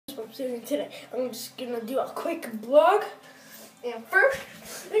I'm doing today. I'm just gonna do a quick vlog. And first,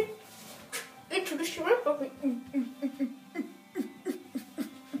 introduce you myself.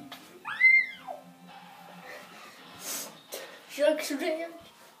 Jokes again.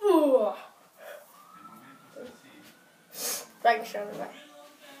 Ooh. Back shower back.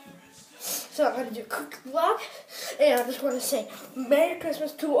 So I'm gonna do a quick vlog, and I just want to say Merry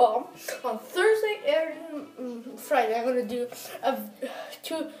Christmas to all. On Thursday and Friday, I'm gonna do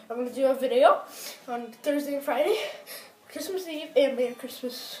a video on Thursday and Friday, Christmas Eve and Merry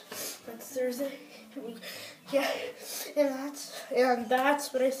Christmas. That's Thursday. Yeah, and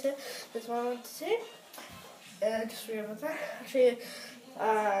that's what I said. That's what I wanted to say. And just remember that. Actually,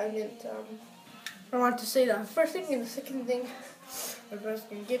 I want to say the first thing, and the second thing, my brother's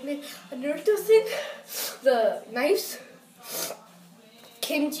gonna give me a naruto thing, the knives,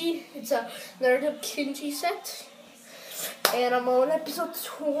 kimchi. It's a naruto kimchi set, and I'm on episode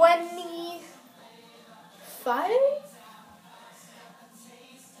 25.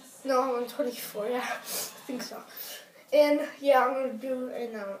 No, I'm on 24. Yeah, I think so. And yeah, I'm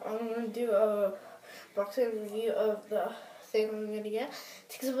gonna do a boxing review of the thing I'm gonna get. It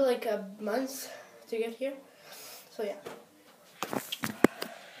takes about like a month to get here. So yeah.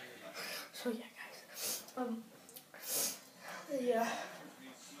 Guys. Yeah.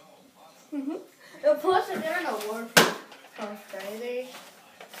 And plus, I got an award on Friday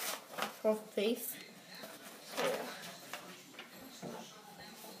for Faith.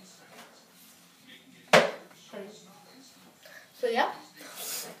 So yeah.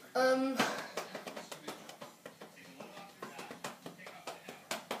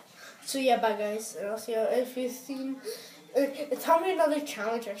 So yeah, bye guys, and I'll see you if you've seen. Tell me another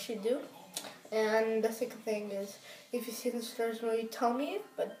challenge I should do. And the second thing is, if you've seen the Stars movie, tell me,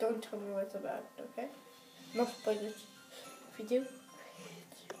 but don't tell me what it's about, okay? No spoilers. If you do,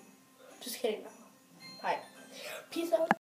 just kidding. Bye.